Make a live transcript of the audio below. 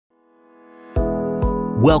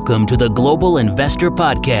Welcome to the Global Investor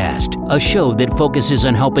Podcast, a show that focuses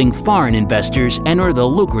on helping foreign investors enter the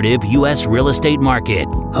lucrative U.S. real estate market.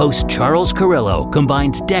 Host Charles Carrillo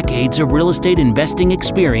combines decades of real estate investing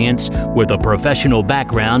experience with a professional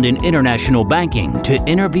background in international banking to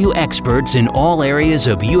interview experts in all areas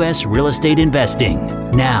of U.S. real estate investing.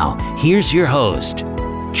 Now, here's your host,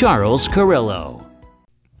 Charles Carrillo.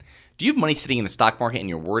 Do you have money sitting in the stock market and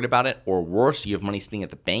you're worried about it? Or worse, you have money sitting at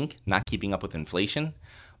the bank, not keeping up with inflation?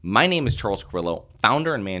 My name is Charles Carrillo,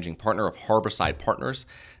 founder and managing partner of Harborside Partners.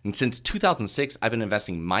 And since 2006, I've been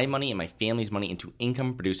investing my money and my family's money into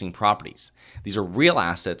income-producing properties. These are real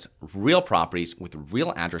assets, real properties with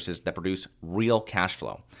real addresses that produce real cash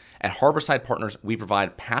flow. At Harborside Partners, we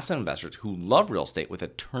provide passive investors who love real estate with a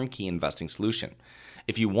turnkey investing solution.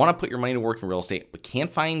 If you want to put your money to work in real estate but can't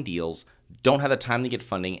find deals, don't have the time to get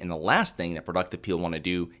funding, and the last thing that productive people want to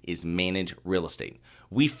do is manage real estate.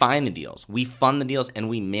 We find the deals, we fund the deals, and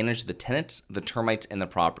we manage the tenants, the termites, and the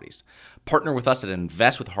properties. Partner with us at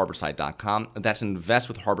investwithharborside.com. That's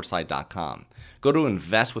investwithharborside.com. Go to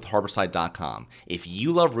investwithharborside.com. If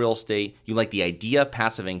you love real estate, you like the idea of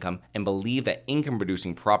passive income, and believe that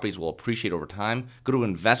income-producing properties will appreciate over time, go to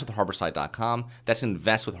investwithharborside.com. That's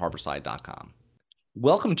investwithharborside.com.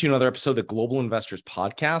 Welcome to another episode of the Global Investors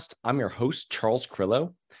Podcast. I'm your host, Charles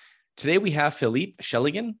Carrillo. Today we have Philippe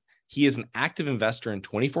Schulligen. He is an active investor in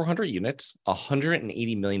 2,400 units, a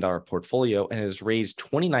 $180 million portfolio, and has raised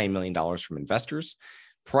 $29 million from investors.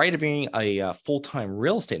 Prior to being a full-time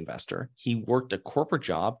real estate investor, he worked a corporate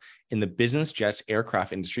job in the business jets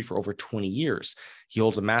aircraft industry for over 20 years. He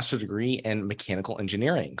holds a master's degree in mechanical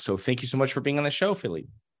engineering. So thank you so much for being on the show, Philippe.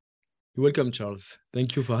 You're welcome, Charles.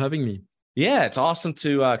 Thank you for having me. Yeah, it's awesome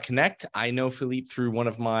to connect. I know Philippe through one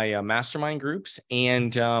of my mastermind groups,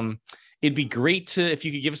 and it'd be great if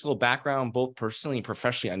you could give us a little background, both personally and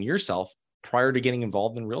professionally, on yourself prior to getting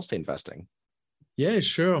involved in real estate investing. Yeah,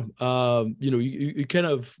 sure. You kind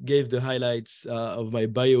of gave the highlights of my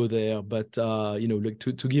bio there, but like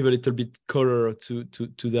to give a little bit color to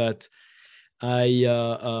that, I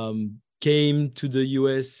came to the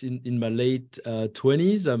US in my late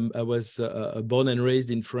 20s. I was born and raised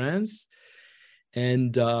in France.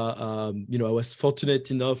 And, I was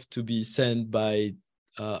fortunate enough to be sent by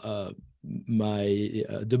my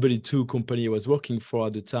W-2 company I was working for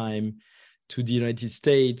at the time to the United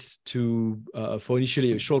States for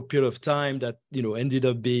initially a short period of time that, ended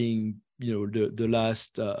up being, the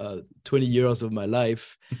last 20 years of my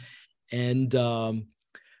life. And that's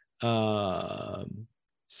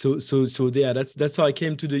how I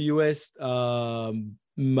came to the US.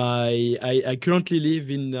 I currently live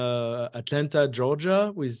in Atlanta,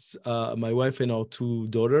 Georgia, with my wife and our two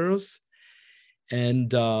daughters,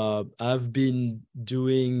 and I've been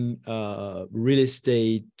doing real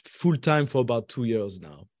estate full time for about 2 years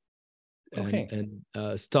now. Okay.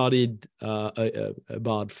 And started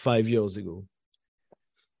about 5 years ago.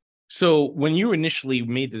 So when you initially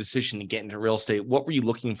made the decision to get into real estate, what were you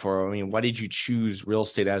looking for? I mean, why did you choose real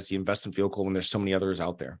estate as the investment vehicle when there's so many others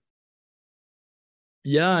out there?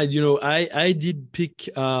 Yeah, I did pick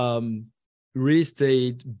real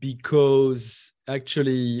estate because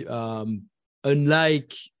actually,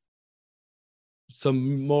 unlike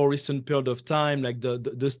some more recent period of time, like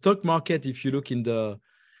the stock market, if you look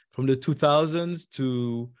from the 2000s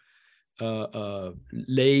to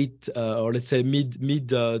late or let's say mid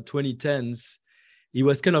 2010s, it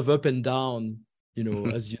was kind of up and down,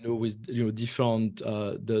 as with different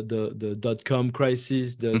the dot-com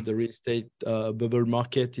crisis, the real estate bubble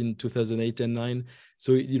market in 2008 and 9.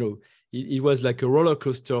 So it was like a roller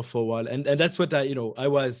coaster for a while, and that's what I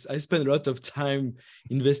spent a lot of time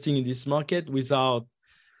investing in this market without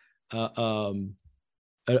a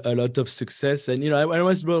lot of success. And I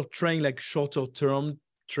was more trying like shorter term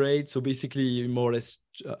trade, so basically more or less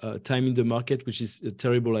time in the market, which is a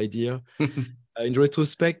terrible idea in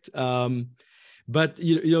retrospect. But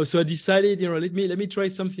so I decided, let me try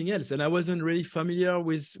something else, and I wasn't really familiar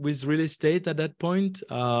with real estate at that point.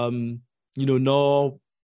 Nor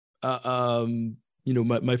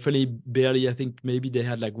my family barely. I think maybe they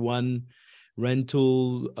had like one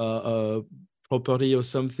rental property or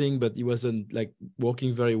something, but it wasn't like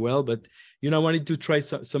working very well. But I wanted to try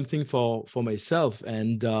something for myself,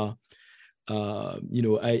 and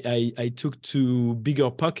I took two bigger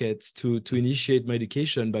pockets to initiate my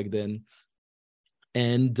education back then.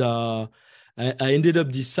 And I ended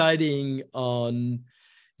up deciding on,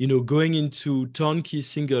 going into turnkey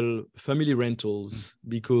single family rentals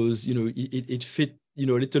because, it fit, a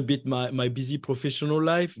little bit my busy professional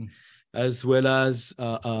life, as well as,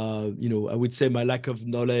 I would say my lack of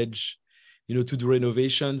knowledge, to do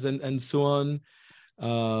renovations and so on.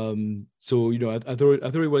 So I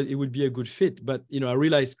thought it would be a good fit, but I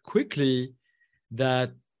realized quickly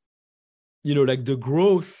that like the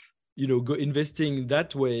growth, investing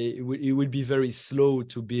that way, it would be very slow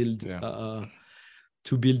to build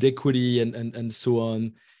equity and so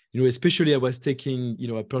on. Especially I was taking,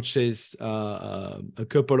 I purchased a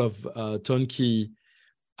couple of turnkey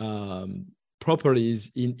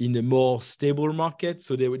properties in a more stable market,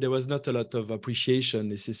 so there was not a lot of appreciation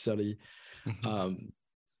necessarily.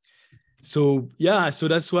 So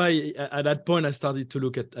that's why at that point I started to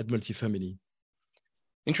look at multifamily.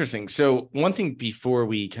 Interesting. So one thing before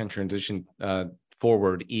we can transition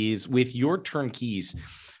forward is with your turnkeys,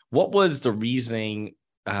 what was the reasoning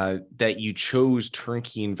that you chose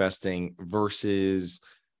turnkey investing versus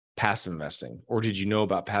passive investing? Or did you know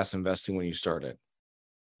about passive investing when you started?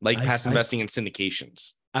 Like passive investing in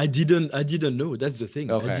syndications? I didn't know. That's the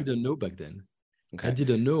thing. Okay. I didn't know back then. Okay. I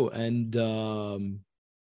didn't know. And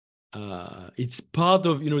it's part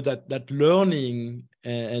of that learning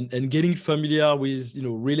and getting familiar with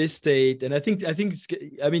real estate. And I think it's,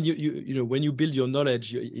 you when you build your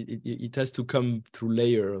knowledge, it has to come through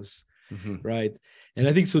layers, right? And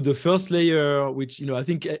I think so the first layer, which I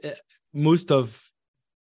think most of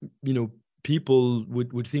people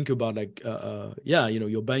would think about, like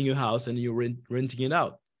you're buying a house and you're renting it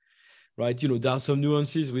out, right? There are some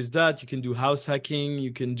nuances with that. You can do house hacking.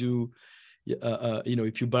 You can do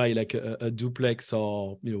if you buy like a duplex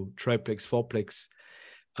or triplex, fourplex,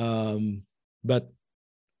 but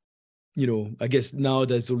I guess now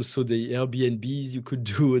there's also the Airbnbs you could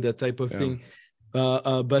do, that type of thing.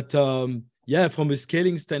 But from a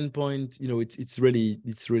scaling standpoint, it's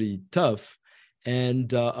really tough,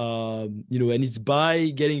 and and it's by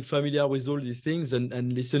getting familiar with all these things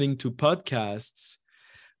and listening to podcasts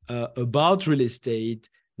about real estate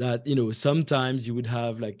that sometimes you would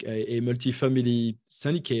have like a multifamily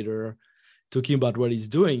syndicator talking about what he's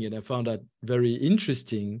doing, and I found that very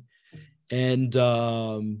interesting. And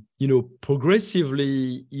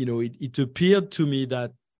progressively, it appeared to me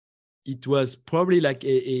that it was probably like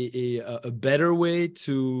a better way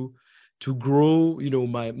to grow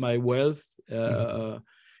my wealth for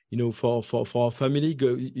our family,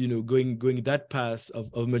 going that path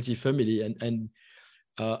of multifamily, and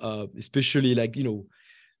especially like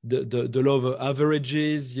the law of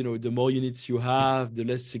averages. The more units you have, the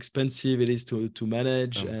less expensive it is to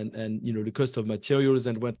manage, and the cost of materials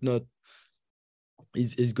and whatnot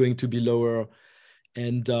is going to be lower.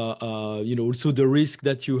 And also the risk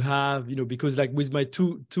that you have, because like with my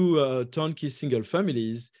two turnkey single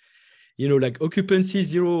families, like occupancy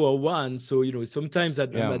 0 or 1. So sometimes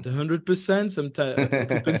I'm at 100%, sometimes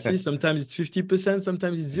occupancy, sometimes it's 50%,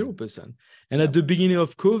 sometimes it's 0%. And at the beginning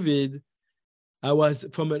of COVID, I was,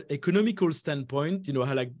 from an economical standpoint, I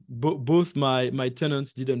had like both my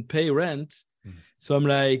tenants didn't pay rent. So I'm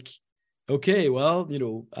like, okay, well,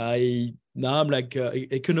 I'm like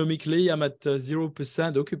economically I'm at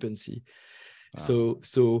 0% occupancy. Wow.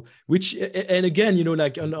 So which, and again,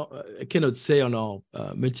 like I cannot say on our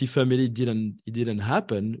multifamily it didn't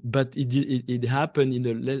happen, but it happened in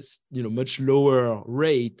a less, much lower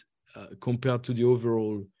rate compared to the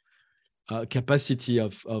overall capacity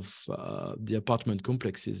of the apartment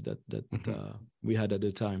complexes that we had at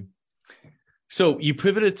the time. So you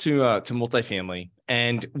pivoted to multifamily,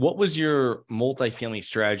 and what was your multifamily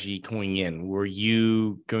strategy going in? Were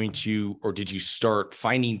you going to, or did you start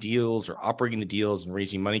finding deals or operating the deals and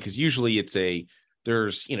raising money? Because usually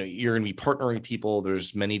there's you're going to be partnering people.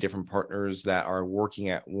 There's many different partners that are working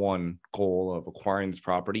at one goal of acquiring this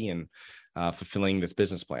property and fulfilling this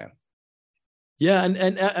business plan. Yeah,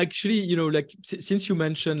 and actually, like since you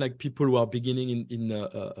mentioned like people who are beginning in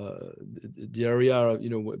the area,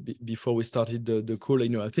 before we started the call,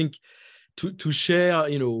 I think to share,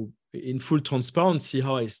 in full transparency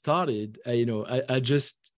how I started, I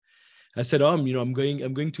said, I'm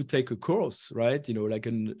going to take a course, right? Like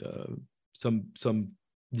some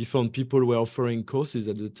different people were offering courses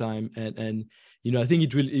at the time, and I think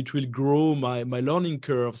it will grow my learning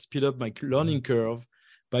curve, speed up my learning curve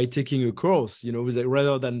by taking a course,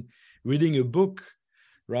 rather than reading a book,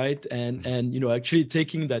 right? And actually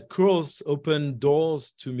taking that course opened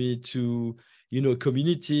doors to me to, a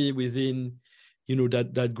community within,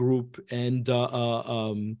 that group. And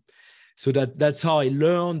so that's how I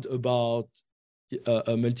learned about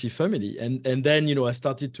a multifamily. And then, I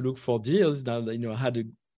started to look for deals. Now, I had a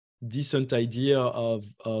decent idea of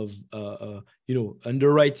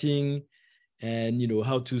underwriting, and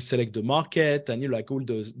how to select the market, and like all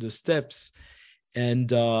the steps. And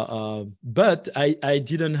but I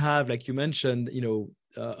didn't have, like you mentioned,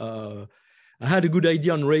 I had a good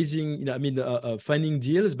idea on raising, finding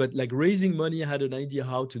deals, but like raising money, I had an idea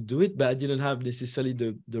how to do it, but I didn't have necessarily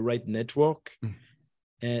the right network.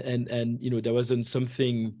 And there wasn't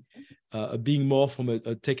something, being more from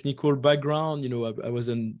a technical background, I was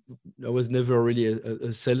never really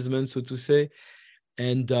a salesman, so to say.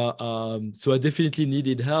 And so I definitely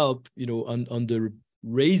needed help, on the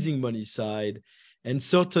raising money side. And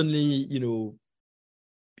certainly,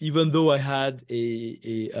 even though I had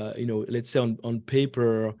let's say on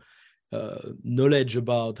paper, knowledge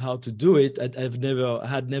about how to do it, I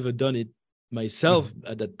had never done it myself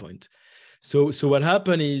at that point. So what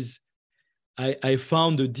happened is I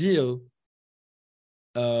found a deal.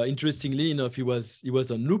 Interestingly enough, he was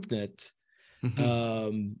on LoopNet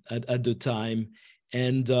at the time,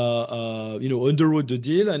 and underwrote the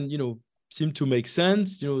deal, and seemed to make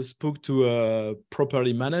sense. Spoke to a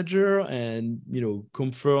property manager, and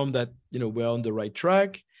confirmed that we're on the right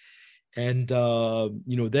track. And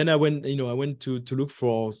then I went to look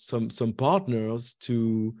for some partners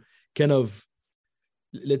to kind of,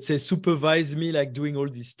 let's say, supervise me, like doing all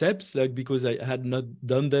these steps, like because I had not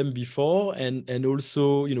done them before, and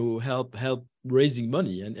also help raising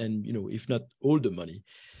money, and if not all the money.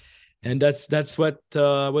 And that's what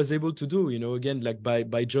I was able to do, again, like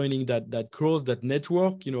by joining that course, that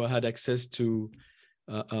network. I had access to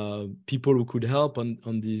people who could help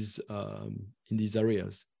on these in these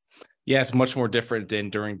areas. Yeah, it's much more different than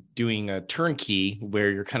doing a turnkey where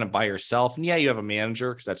you're kind of by yourself. And yeah, you have a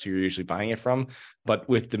manager because that's who you're usually buying it from. But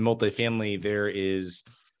with the multifamily,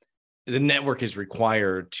 the network is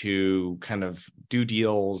required to kind of do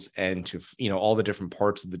deals and to, all the different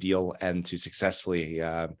parts of the deal, and to successfully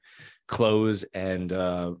close and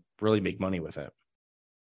really make money with it.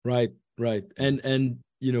 Right. And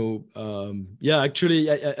actually,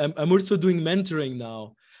 I'm also doing mentoring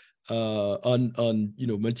now. On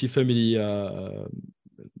multifamily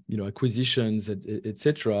acquisitions,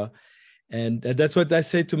 etc. And that's what I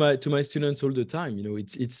say to my students all the time.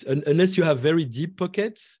 It's unless you have very deep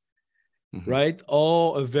pockets, right,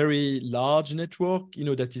 or a very large network,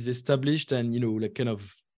 that is established and like kind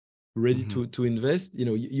of ready to invest.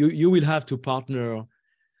 You will have to partner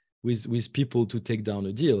with people to take down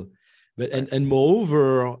a deal. But and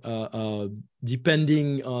moreover,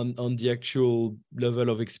 depending on the actual level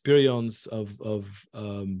of experience of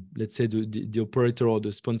let's say the operator or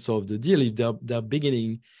the sponsor of the deal, if they're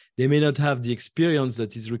beginning, they may not have the experience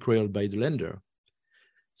that is required by the lender.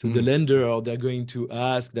 So the lender, they're going to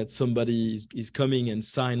ask that somebody is coming and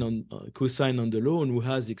co-sign on the loan who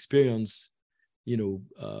has experience,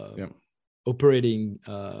 operating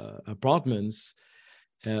apartments,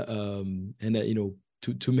 and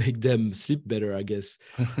to make them sleep better, I guess.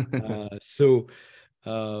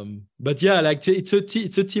 But yeah, like it's a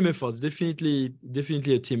team effort. It's definitely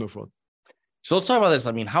a team effort. So let's talk about this.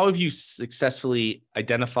 I mean, how have you successfully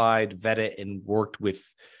identified, vetted, and worked with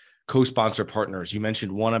co-sponsor partners? You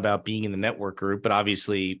mentioned one about being in the network group, but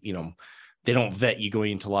obviously, they don't vet you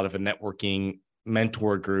going into a lot of a networking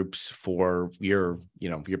mentor groups for your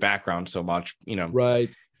background so much, Right.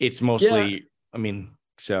 It's mostly,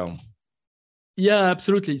 so. Yeah,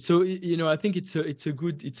 absolutely. So I think it's a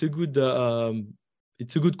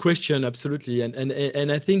good question, absolutely,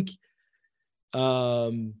 and I think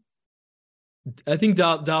there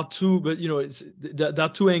are two, but there are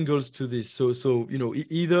two angles to this. So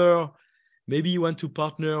either maybe you want to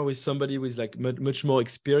partner with somebody who is like much more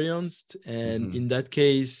experienced, and in that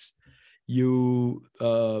case, you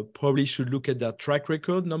probably should look at their track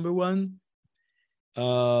record, number one.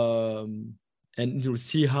 And to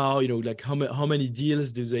see how, like how many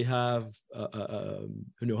deals do they have,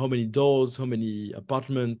 how many doors, how many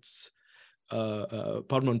apartment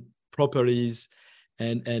properties,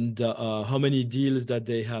 and how many deals that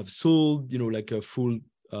they have sold, like a full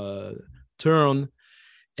turn,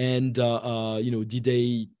 and did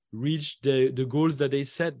they reach the goals that they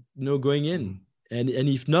set, going in, and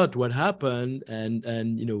if not, what happened, and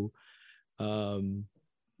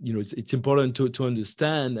it's important to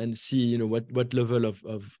understand and see, what level of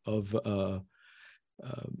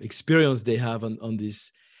experience they have on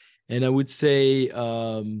this. And I would say,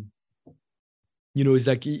 it's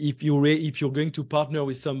like if you're going to partner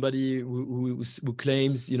with somebody who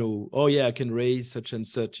claims, oh yeah, I can raise such and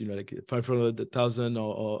such, like $500,000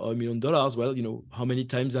 or $1 million. Well, how many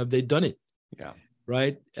times have they done it? Yeah.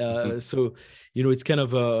 Right. So, it's kind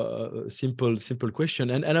of a simple question.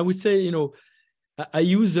 And I would say, I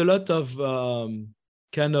use a lot of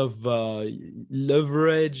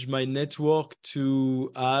leverage my network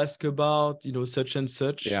to ask about, such and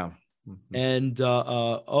such. Yeah. And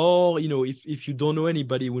or if you don't know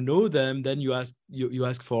anybody who know them, then you ask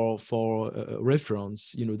for a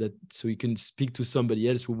reference, that so you can speak to somebody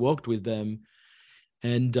else who worked with them,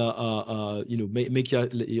 and make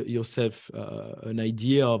yourself an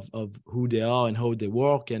idea of who they are and how they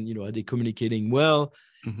work, and are they communicating well,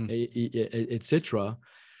 etc.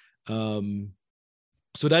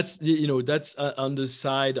 So that's that's on the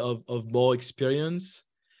side of more experience.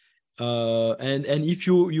 And if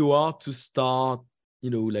you are to start,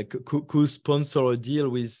 like co-sponsor a deal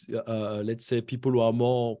with, let's say, people who are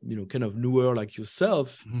more, kind of newer like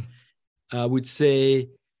yourself, I would say,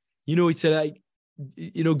 it's like,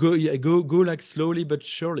 go like slowly but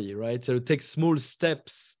surely, right? So take small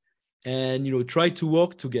steps and, try to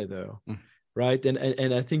work together, right?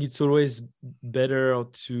 And I think it's always better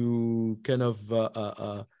to kind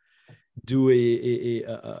of do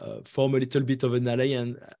form a little bit of an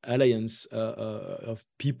alliance of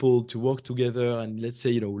people to work together. And let's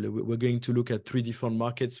say, we're going to look at 3 different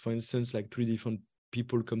markets, for instance, like 3 different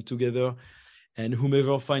people come together, and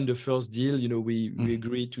whomever find the first deal, we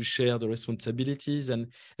agree to share the responsibilities and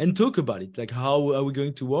talk about it, like how are we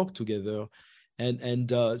going to work together, and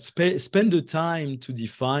spend the time to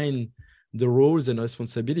define the roles and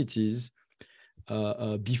responsibilities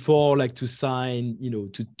before, like, to sign,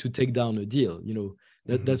 to take down a deal.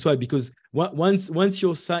 That's why, because once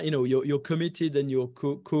you're you're committed, and you're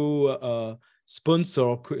co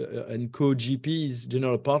sponsor and co GPs,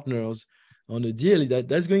 general partners, on a deal,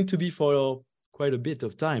 that's going to be for quite a bit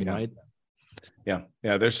of time, right? Yeah.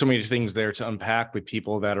 There's so many things there to unpack with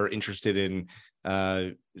people that are interested in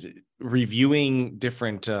reviewing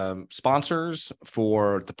different sponsors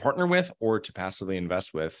for to partner with or to passively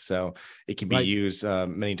invest with. So it can be used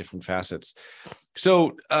many different facets.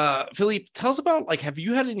 So Philippe, tell us about, like, have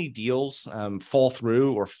you had any deals fall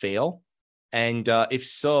through or fail? And if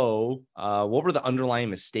so, what were the underlying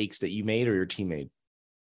mistakes that you made or your team made?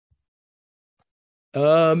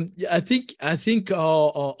 I think my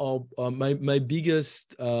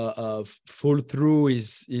biggest fall through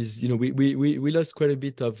is we lost quite a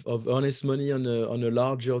bit of earnest money on a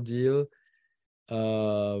larger deal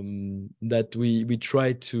that we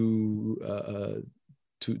tried to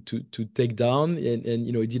take down, and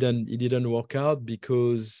it didn't work out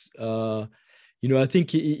because I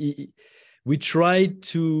think we tried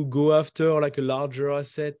to go after, like, a larger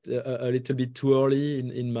asset a little bit too early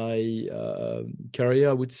in my career,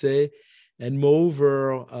 I would say. And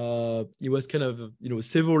moreover, it was kind of,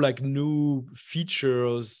 several, like, new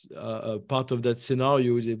features part of that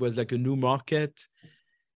scenario. It was like a new market,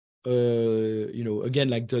 again,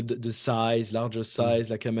 like the size, larger size,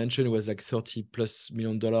 like I mentioned, it was like $30+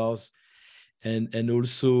 million. And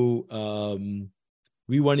also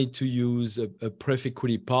we wanted to use a pref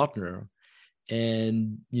equity partner.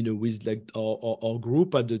 And with, like, our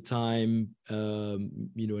group at the time,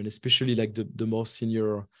 and especially, like, the more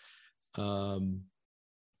senior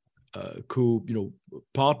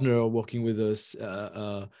partner working with us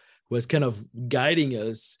was kind of guiding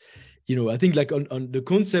us. I think, like, on the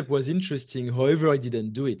concept was interesting. However, I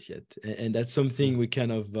didn't do it yet, and that's something we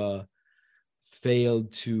kind of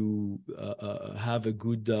failed to have a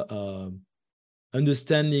good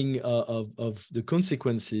understanding of the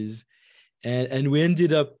consequences. And we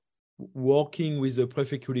ended up working with a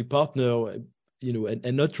pref equity partner,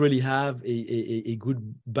 and not really have a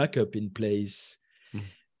good backup in place.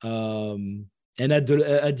 And at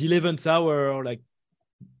the 11th hour, like,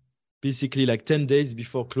 basically, like, 10 days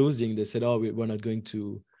before closing, they said, "Oh, we're not going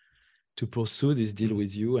to pursue this deal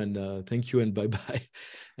with you, and thank you and bye bye."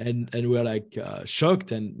 And we're, like,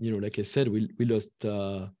 shocked, and like I said, we lost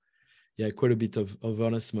quite a bit of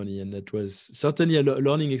earnest money, and that was certainly a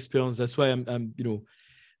learning experience. That's why I'm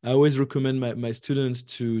I always recommend my students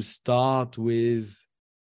to start with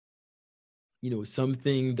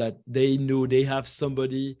something that they know they have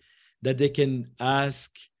somebody that they can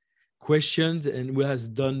ask questions, and who has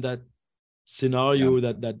done that scenario,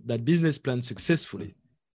 that business plan successfully.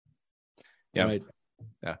 Right.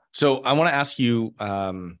 So I want to ask you,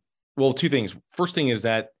 2 things. First thing is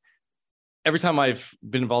that every time I've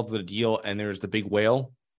been involved with a deal and there's the big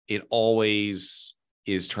whale, it always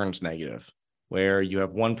turns negative, where you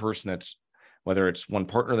have one person whether it's one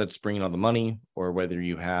partner that's bringing all the money, or whether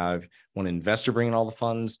you have one investor bringing all the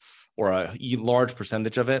funds, or a large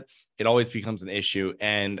percentage of it, it always becomes an issue.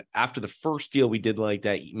 And after the first deal we did like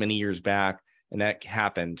that many years back, and that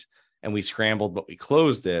happened, and we scrambled, but we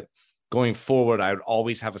closed it, going forward, I would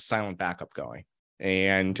always have a silent backup going.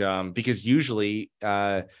 And because usually,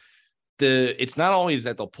 it's not always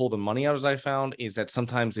that they'll pull the money out, as I found, is that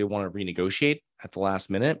sometimes they want to renegotiate at the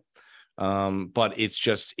last minute. But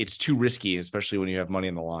it's too risky, especially when you have money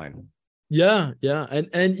on the line. Yeah,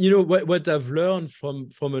 and you know what I've learned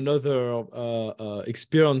from another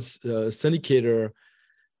experienced syndicator,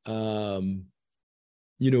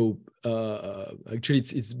 you know, actually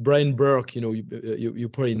it's Brian Burke. You know, you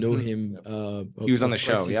probably know him. He was on the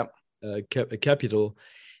show. Yep. Capital,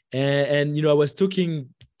 and you know, I was talking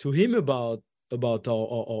to him about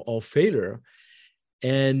our failure.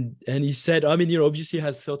 And he said, I mean, you know, obviously he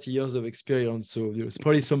has 30 years of experience, so it's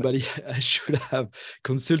probably somebody I should have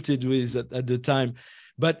consulted with at the time.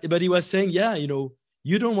 But he was saying, yeah, you know,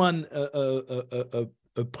 you don't want a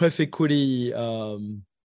pref equity,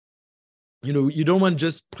 you know, you don't want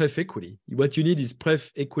just pref equity. What you need is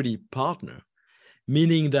pref equity partner,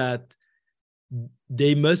 meaning that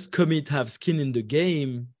they must commit, have skin in the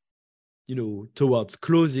game, you know, towards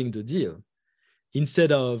closing the deal,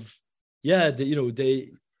 instead of, yeah,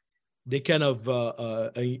 they kind of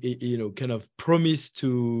you know, kind of promise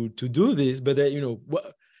to do this, but they, you know,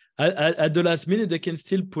 at the last minute they can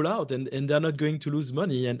still pull out, and they're not going to lose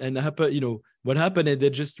money. And happen, you know, what happened is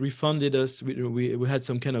they just refunded us. We had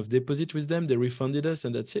some kind of deposit with them. They refunded us,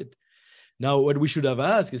 and that's it. Now what we should have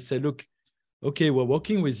asked is say, look, okay, we're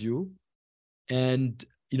working with you, and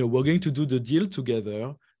you know, we're going to do the deal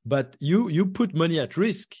together, but you put money at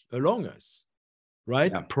risk along us.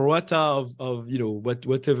 Right, yeah. Pro rata of you know,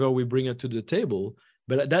 whatever we bring it to the table,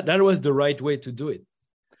 but that was the right way to do it.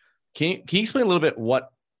 Can you explain a little bit what,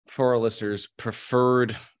 for our listeners,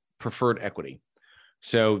 preferred equity?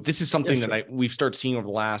 So this is something that we've started seeing over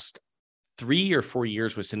the last 3 or 4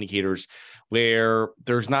 years with syndicators, where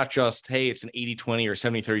there's not just, hey, it's an 80-20 or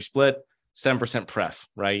 70-30 split, 7% pref,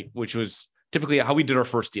 right? Which was typically how we did our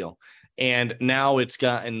first deal, and now it's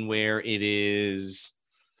gotten where it is.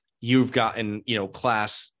 You've gotten, you know,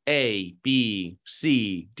 class A, B,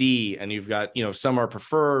 C, D, and you've got, you know, some are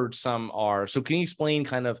preferred, some are. So can you explain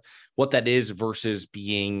kind of what that is versus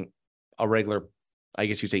being a regular, I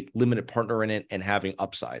guess you say, limited partner in it and having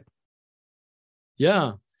upside?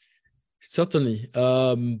 Yeah, certainly.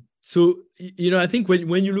 So, you know, I think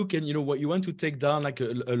when you look at, you know, what you want to take down, like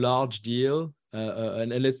a large deal,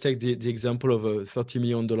 and let's take the example of a $30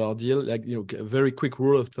 million deal, like, you know, a very quick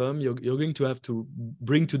rule of thumb, you're going to have to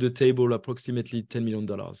bring to the table approximately $10 million.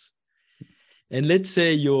 And let's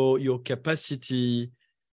say your capacity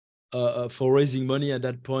for raising money at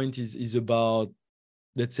that point is about,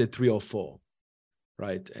 let's say, 3 or 4.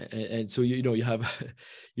 Right. And so, you know, you have,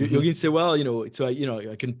 you're going to say, well, you know, so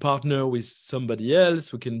I can partner with somebody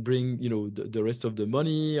else. We can bring, you know, the rest of the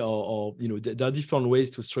money, or you know, there are different ways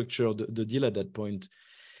to structure the deal at that point.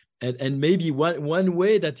 And maybe one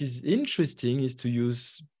way that is interesting is to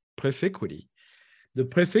use pref equity. The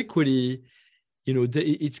pref equity, you know,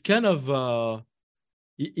 it's kind of,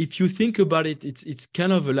 if you think about it, it's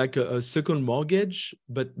kind of like a second mortgage,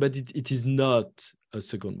 but it is not a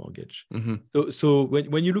second mortgage. So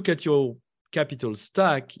when you look at your capital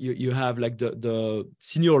stack, you have like the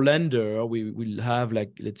senior lender, we will have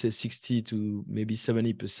like, let's say, 60 to maybe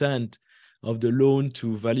 70% of the loan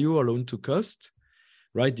to value or loan to cost,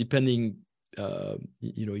 right? Depending,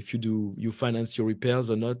 you know, if you finance your repairs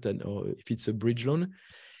or not, or if it's a bridge loan.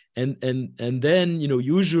 And then, you know,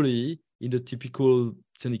 usually in the typical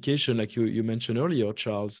syndication, like you mentioned earlier,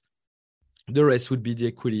 Charles, the rest would be the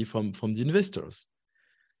equity from the investors.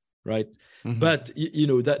 Right. But, you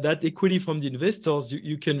know, that equity from the investors,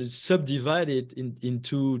 you can subdivide it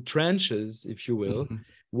into tranches, if you will,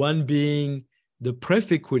 one being the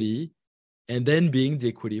pref equity, and then being the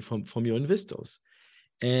equity from your investors.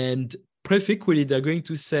 And pref equity, they're going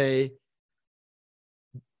to say,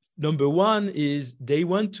 number one is they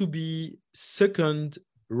want to be second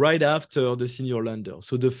right after the senior lender.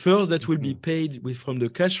 So the first that will be paid from the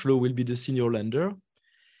cash flow will be the senior lender.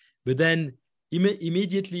 But then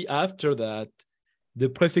immediately after that, the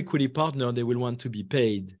pref equity partner, they will want to be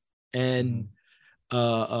paid, and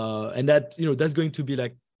that, you know, that's going to be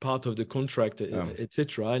like part of the contract,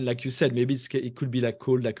 etc. And like you said, maybe it could be like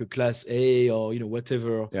called like a class A, or, you know,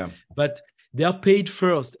 whatever. Yeah. But they are paid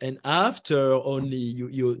first, and after only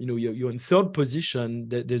you're in third position.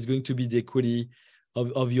 There's going to be the equity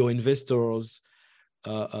of your investors,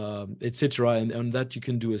 etc. And on that you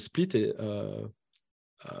can do a split.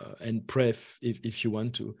 And pref if you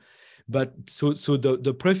want to, but so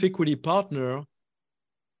the pref equity partner,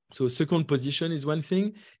 so second position is one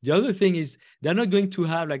thing. The other thing is they're not going to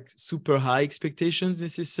have like super high expectations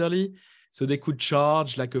necessarily, so they could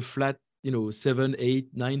charge like a flat, you know, 7,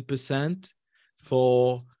 8, 9%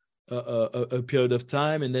 for a period of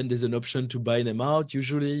time, and then there's an option to buy them out.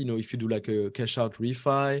 Usually, you know, if you do like a cash out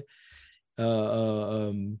refi,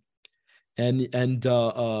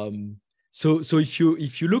 So if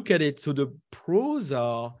you look at it, so the pros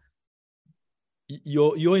are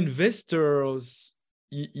your investors,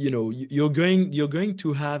 you're going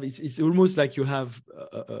to have, it's almost like you have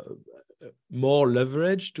more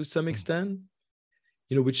leverage to some extent,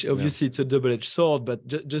 which obviously it's a double-edged sword, but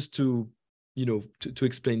just to to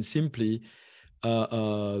explain simply,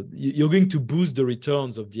 you're going to boost the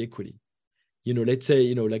returns of the equity. Let's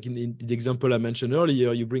say, like in the example I mentioned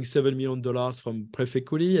earlier, you bring $7 million from pref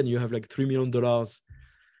equity and you have like $3 million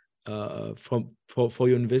for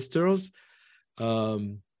your investors.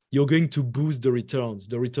 You're going to boost the returns.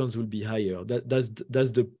 The returns will be higher. That's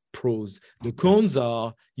the pros. The cons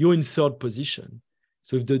are you're in third position.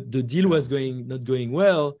 So if the deal was not going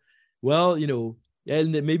well,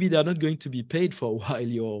 maybe they're not going to be paid for a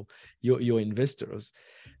while, your investors.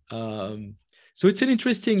 So it's an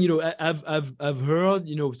interesting, I've heard,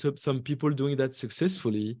 some people doing that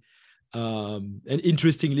successfully. And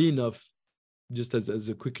interestingly enough, just as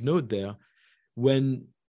a quick note there, when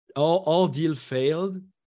our deal failed,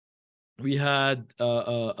 we had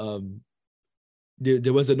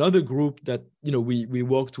there was another group that we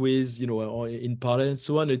worked with in parallel and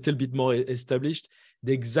so on, a little bit more established.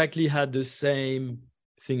 They exactly had the same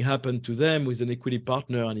thing happen to them with an equity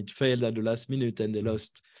partner, and it failed at the last minute, and they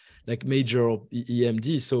lost like major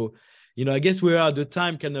EMD. So I guess we are at the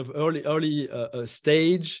time kind of early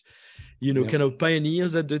stage, kind of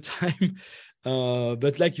pioneers at the time.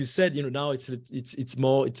 But like you said, now it's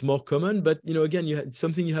more common. But again, it's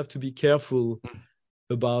something you have to be careful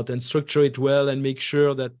about and structure it well and make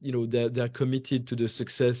sure that they're committed to the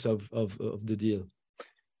success of the deal.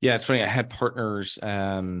 Yeah, it's funny. I had partners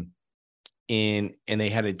and they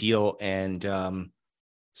had a deal, and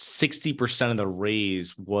 60% of the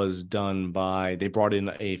raise was done by, they brought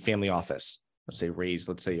in a family office. Let's say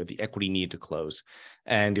the equity need to close,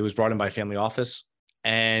 and it was brought in by a family office,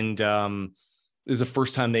 and it was the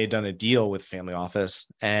first time they had done a deal with family office,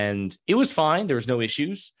 and it was fine. There was no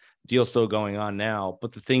issues. Deal's still going on now.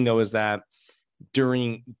 But the thing though is that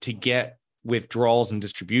to get withdrawals and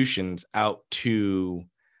distributions out to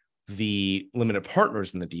the limited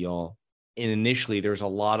partners in the deal, and initially there's a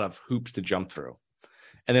lot of hoops to jump through.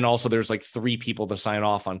 And then also there's like 3 people to sign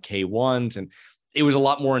off on K1s. And it was a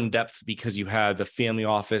lot more in depth because you had the family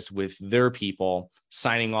office with their people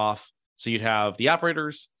signing off. So you'd have the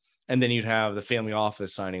operators, and then you'd have the family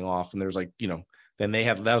office signing off. And there's like, then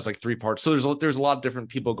that was like 3 parts. So there's a lot of different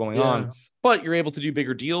people going on, but you're able to do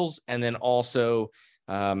bigger deals. And then also,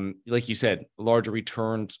 like you said, larger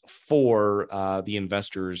returns for the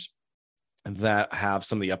investors that have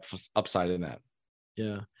some of the upside in that.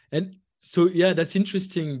 Yeah. And so, that's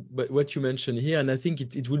interesting, but what you mentioned here, and I think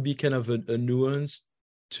it will be kind of a nuance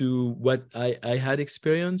to what I had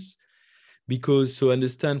experienced, because so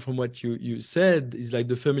understand from what you said is like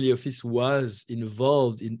the family office was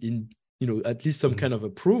involved in at least some kind of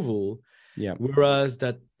approval. Yeah. Whereas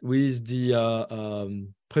that with the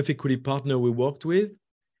pref equity partner we worked with,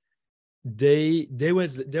 they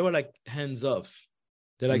were like hands off.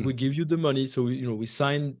 They're like, we give you the money, so we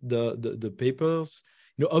signed the papers.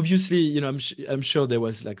 Obviously, I'm sure there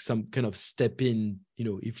was like some kind of step in,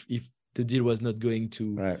 if the deal was not going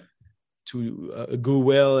to go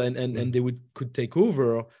well, and they could take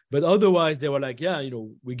over. But otherwise, they were like,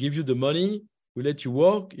 we give you the money, we let you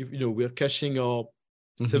work. If we're cashing our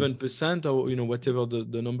 7% or whatever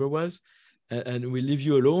the number was, and we leave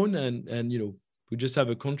you alone, and we just have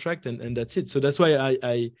a contract, and that's it. So that's why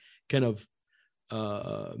I kind of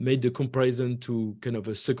made the comparison to kind of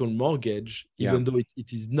a second mortgage, even though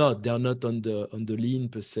it is not. They're not on the lien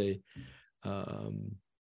per se.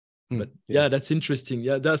 But that's interesting.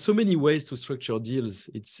 Yeah, there are so many ways to structure deals.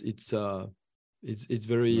 It's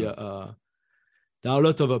very there are a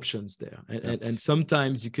lot of options there, and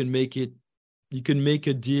sometimes you can make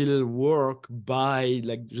a deal work by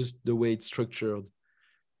like just the way it's structured.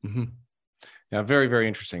 Mm-hmm. Yeah, very, very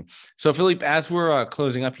interesting. So, Philippe, as we're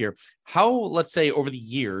closing up here, how, let's say, over the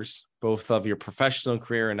years, both of your professional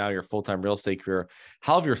career and now your full-time real estate career,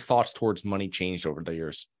 how have your thoughts towards money changed over the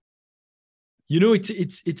years?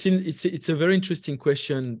 It's a very interesting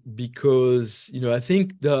question, because I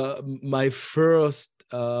think my first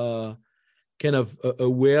kind of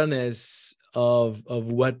awareness of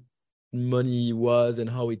what money was and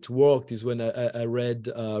how it worked is when I read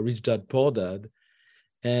Rich Dad Poor Dad.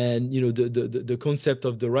 And the concept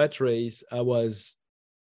of the rat race, I was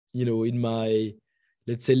in my,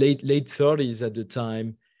 let's say, late 30s at the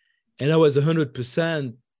time, and I was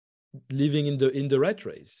 100% living in the rat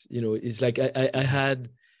race. It's like I had,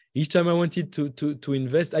 each time I wanted to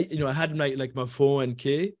invest, I had my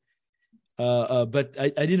 401k, but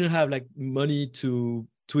I didn't have like money to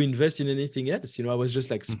to invest in anything else. I was just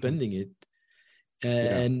like spending it.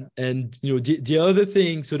 And the other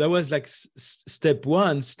thing, so that was like step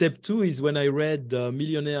one. Step two is when I read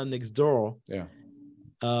Millionaire Next Door,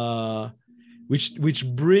 which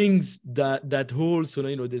brings that whole, so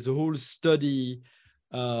there's a whole study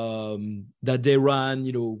that they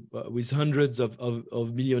ran, with hundreds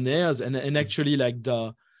of millionaires, and actually like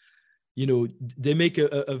they make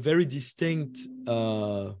a very distinct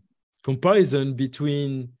comparison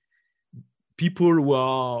between people who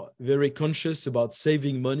are very conscious about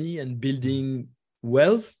saving money and building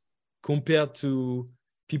wealth compared to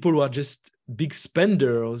people who are just big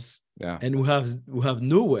spenders and who have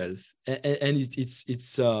no wealth. And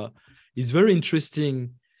it's very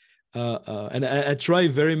interesting. And I try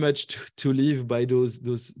very much to live by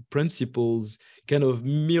those principles, kind of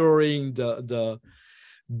mirroring the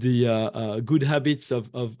good habits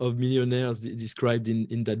of millionaires described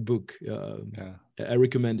in that book. I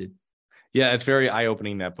recommend it. Yeah, it's very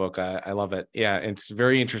eye-opening, that book. I love it. Yeah, it's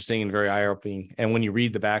very interesting and very eye-opening. And when you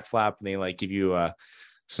read the back flap and they like give you a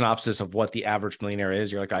synopsis of what the average millionaire is,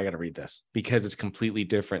 you're like, I got to read this, because it's completely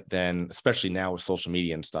different than, especially now with social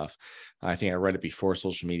media and stuff. I think I read it before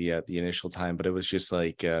social media at the initial time, but it was just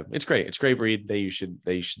like, it's great. It's a great read.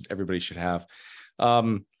 Everybody should have.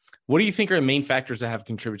 What do you think are the main factors that have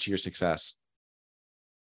contributed to your success?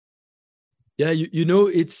 Yeah,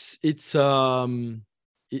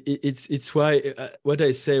 it's why what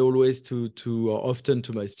I say always to often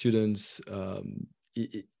to my students,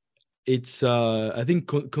 it's I think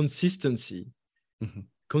consistency,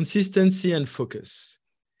 consistency and focus,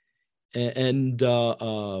 and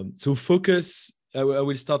so focus. I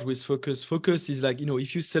will start with focus. Focus is like,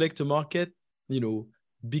 if you select a market,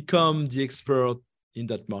 become the expert in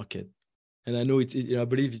that market. And I know I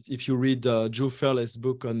believe if you read Joe Fairless'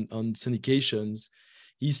 book on syndications,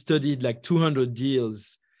 he studied like 200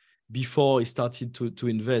 deals before he started to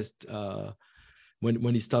invest.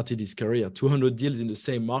 When he started his career, 200 deals in the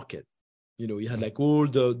same market. He had like all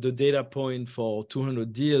the data point for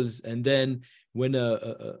 200 deals, and then when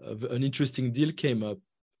an interesting deal came up,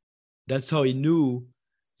 that's how he knew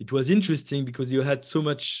it was interesting, because you had so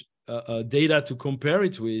much data to compare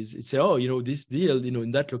it with. It's this deal,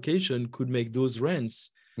 in that location could make those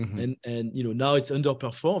rents, and now it's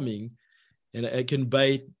underperforming, and I can buy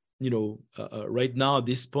it, right now at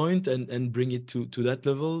this point and bring it to that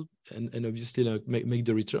level, and obviously make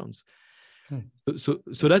the returns.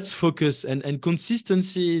 So that's focus, and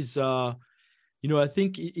consistency is, I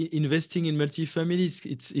think investing in multifamily,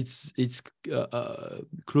 it's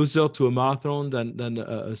closer to a marathon than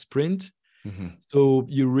a sprint. So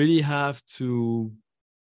you really have to,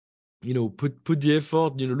 put the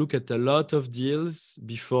effort, look at a lot of deals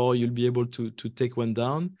before you'll be able to take one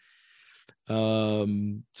down. So,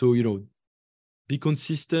 be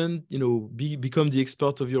consistent, become the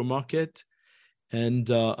expert of your market. And,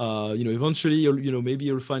 eventually maybe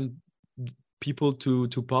you'll find people to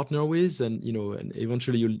partner with, and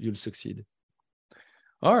eventually you'll succeed.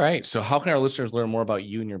 All right. So how can our listeners learn more about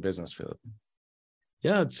you and your business, Philippe?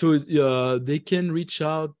 Yeah, so they can reach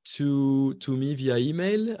out to me via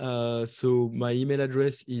email. So my email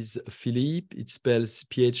address is Philippe, it spells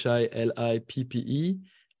Philippe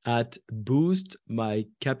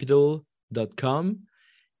 @boostmycapital.com.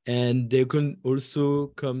 And they can also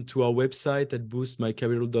come to our website at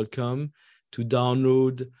boostmycapital.com to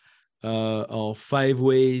download our 5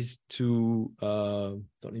 ways to,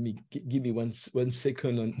 give me one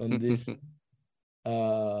second on this.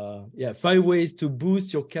 5 ways to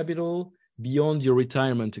boost your capital beyond your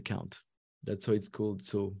retirement account. That's how it's called.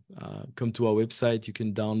 So come to our website, you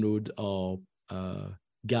can download our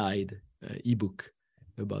guide, ebook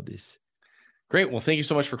about this. Great. Well, thank you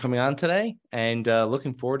so much for coming on today, and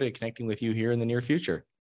looking forward to connecting with you here in the near future.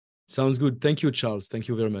 Sounds good. Thank you, Charles. Thank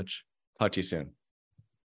you very much. Talk to you soon.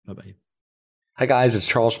 Bye-bye. Hi, guys. It's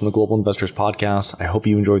Charles from the Global Investors Podcast. I hope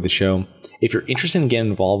you enjoyed the show. If you're interested in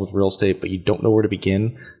getting involved with real estate, but you don't know where to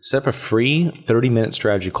begin, set up a free 30-minute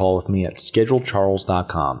strategy call with me at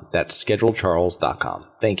schedulecharles.com. That's schedulecharles.com.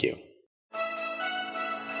 Thank you.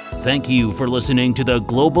 Thank you for listening to the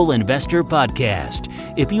Global Investor Podcast.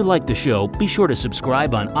 If you like the show, be sure to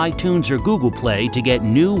subscribe on iTunes or Google Play to get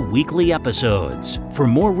new weekly episodes. For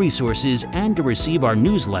more resources and to receive our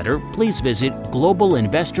newsletter, please visit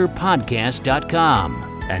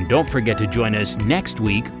globalinvestorpodcast.com. And don't forget to join us next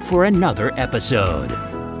week for another episode.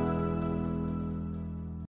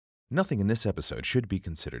 Nothing in this episode should be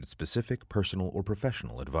considered specific, personal, or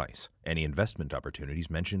professional advice. Any investment opportunities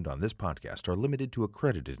mentioned on this podcast are limited to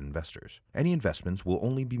accredited investors. Any investments will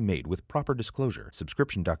only be made with proper disclosure,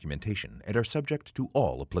 subscription documentation, and are subject to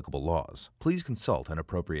all applicable laws. Please consult an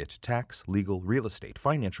appropriate tax, legal, real estate,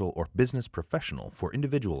 financial, or business professional for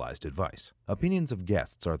individualized advice. Opinions of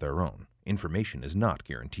guests are their own. Information is not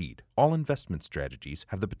guaranteed. All investment strategies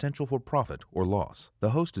have the potential for profit or loss.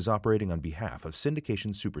 The host is operating on behalf of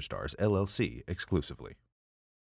Syndication Superstars LLC exclusively.